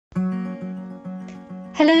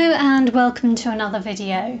Hello and welcome to another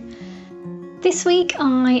video. This week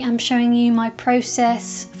I am showing you my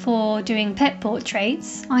process for doing pet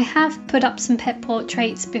portraits. I have put up some pet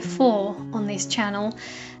portraits before on this channel,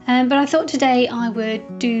 but I thought today I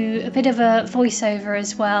would do a bit of a voiceover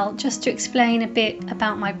as well, just to explain a bit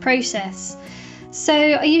about my process. So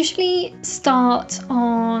I usually start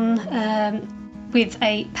on with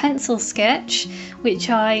a pencil sketch,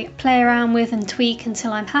 which I play around with and tweak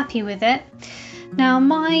until I'm happy with it. Now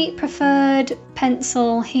my preferred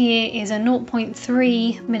pencil here is a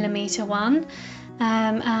 0.3mm one,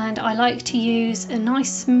 and I like to use a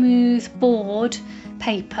nice smooth board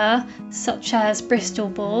paper such as Bristol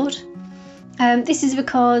board. This is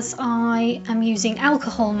because I am using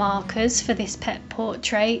alcohol markers for this pet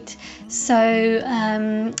portrait, so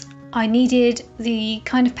I needed the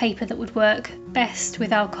kind of paper that would work best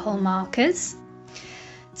with alcohol markers.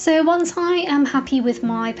 So once I am happy with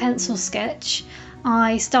my pencil sketch,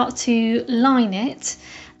 I start to line it,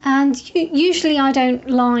 and usually I don't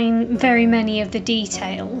line very many of the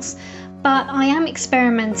details, but I am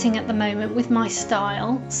experimenting at the moment with my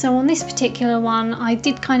style. So on this particular one I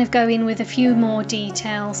did kind of go in with a few more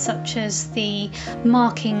details, such as the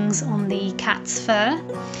markings on the cat's fur.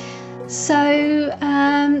 So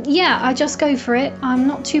yeah, I just go for it. I'm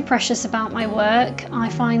not too precious about my work. I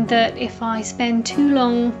find that if I spend too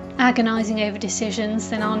long agonising over decisions,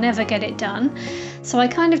 then I'll never get it done. So I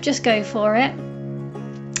kind of just go for it.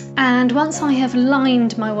 And once I have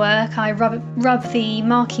lined my work, I rub the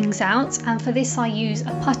markings out, and for this I use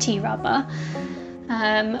a putty rubber,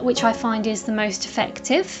 which I find is the most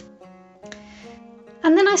effective.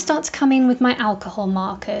 And then I start to come in with my alcohol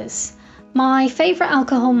markers. My favourite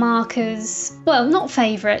alcohol markers, well, not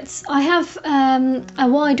favourites, I have a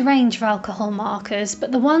wide range of alcohol markers,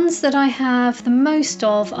 but the ones that I have the most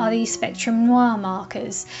of are these Spectrum Noir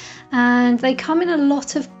markers, and they come in a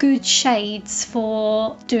lot of good shades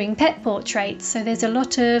for doing pet portraits. So there's a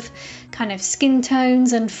lot of kind of skin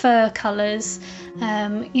tones and fur colours,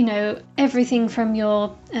 you know, everything from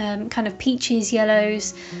your kind of peaches,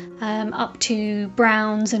 yellows, up to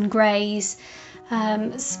browns and greys.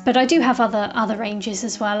 But I do have other ranges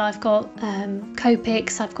as well. I've got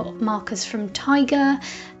Copics, I've got markers from Tiger,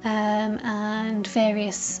 and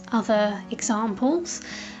various other examples.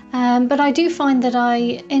 But I do find that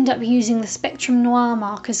I end up using the Spectrum Noir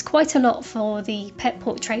markers quite a lot for the pet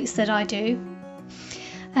portraits that I do.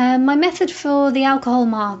 My method for the alcohol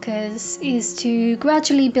markers is to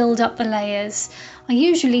gradually build up the layers. I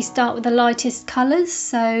usually start with the lightest colours,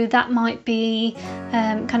 so that might be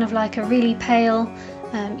kind of like a really pale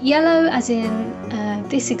yellow, as in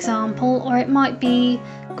this example, or it might be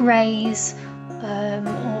greys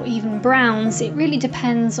or even browns. It really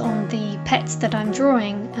depends on the pets that I'm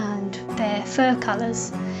drawing and their fur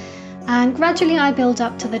colours. And gradually I build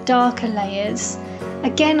up to the darker layers.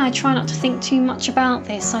 Again, I try not to think too much about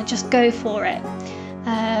this, I just go for it.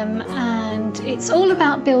 And it's all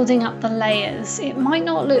about building up the layers. It might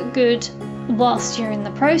not look good whilst you're in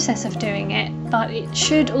the process of doing it, but it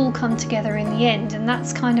should all come together in the end, and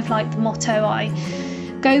that's kind of like the motto I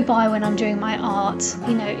go by when I'm doing my art.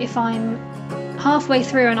 You know, if I'm halfway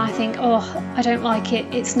through and I think, oh, I don't like it,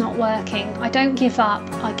 it's not working, I don't give up,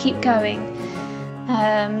 I keep going.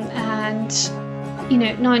 And you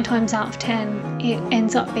know, 9 times out of 10 it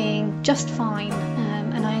ends up being just fine,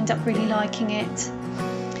 and I end up really liking it.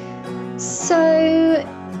 So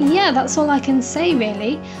yeah, that's all I can say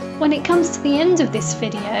really. When it comes to the end of this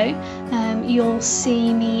video, you'll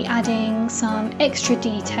see me adding some extra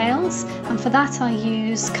details, and for that I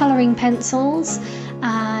use colouring pencils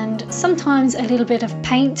and sometimes a little bit of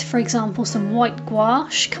paint. For example, some white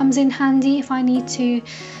gouache comes in handy if I need to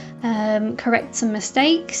correct some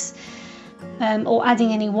mistakes, or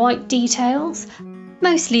adding any white details.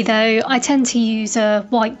 Mostly though, I tend to use a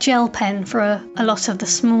white gel pen for a lot of the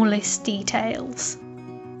smallest details.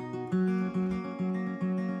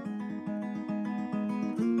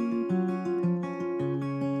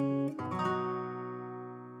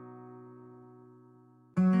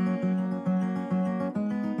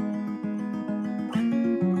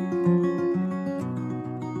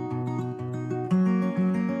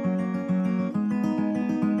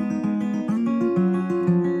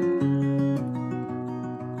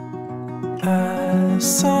 I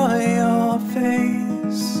saw your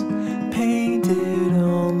face painted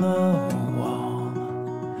on the wall,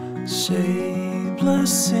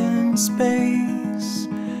 shapeless in space,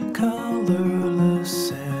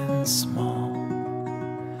 colorless and small.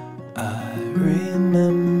 I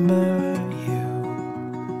remember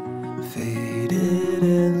you, faded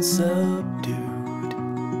and subdued.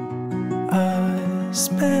 I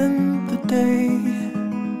spent the day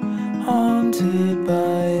haunted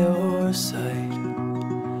by your sight,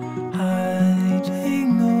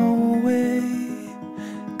 hiding away,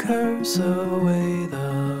 curse away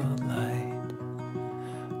the light.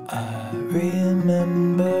 I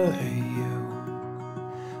remember you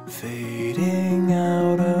fading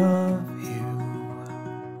out of view.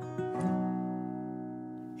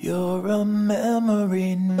 You're a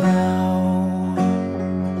memory now.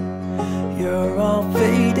 You're all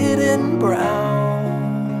faded and brown.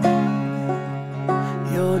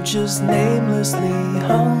 You're just namelessly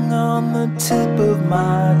hung on the tip of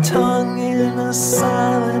my tongue in a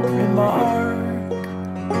silent remark.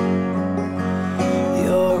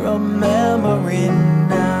 You're a memory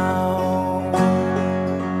now.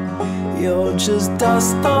 You're just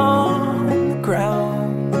dust on the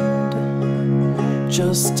ground,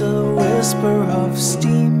 just a whisper of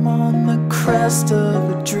steam on the crest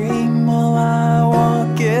of a dream while I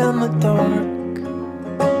walk in the dark.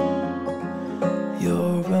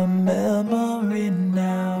 You're a memory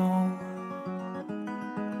now.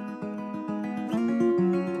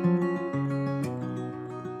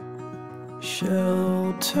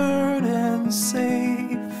 Sheltered and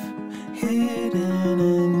safe, hidden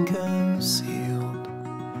and concealed,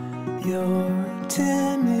 your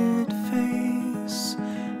timid face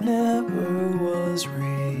never was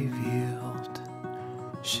revealed,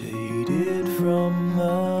 shaded from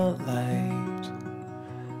the light,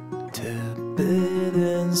 tepid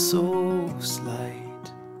and so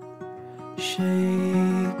slight.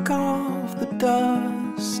 Shake off the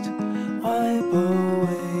dust, wipe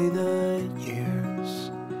away the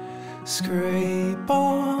years, scrape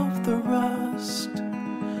off the rust,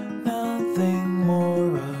 nothing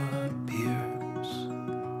more appears.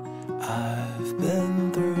 I've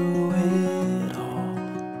been through it all,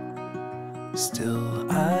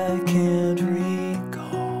 still I can't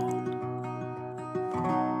recall.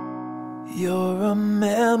 You're a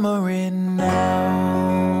memory now.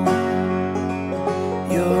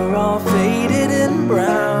 You're all faded and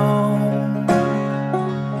brown.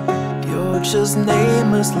 You're just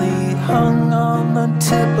namelessly hung on the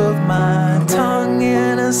tip of my tongue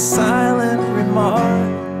in a silent remark.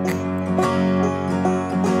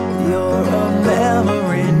 You're a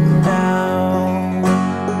memory now.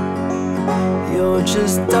 You're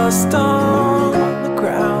just dust on the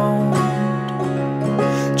ground,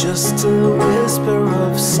 just a whisper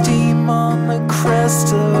of steam on the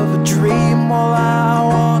crest of a dream while I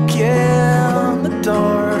walk in the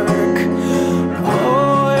dark.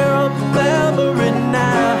 Oh, you're a memory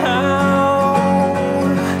now.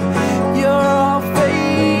 You're all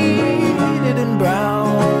faded and brown.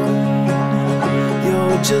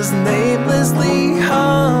 You're just namelessly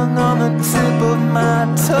hung on the tip of my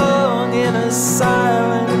tongue in a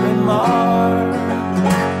silent remark.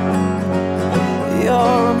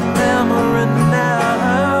 You're a memory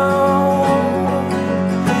now.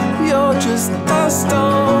 You're just dust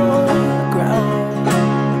on the ground,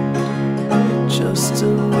 just a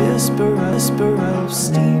whisper of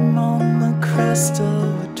steam on the crest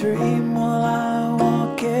of a dream while I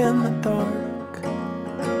walk in the dark.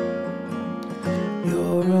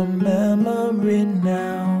 You're a memory now.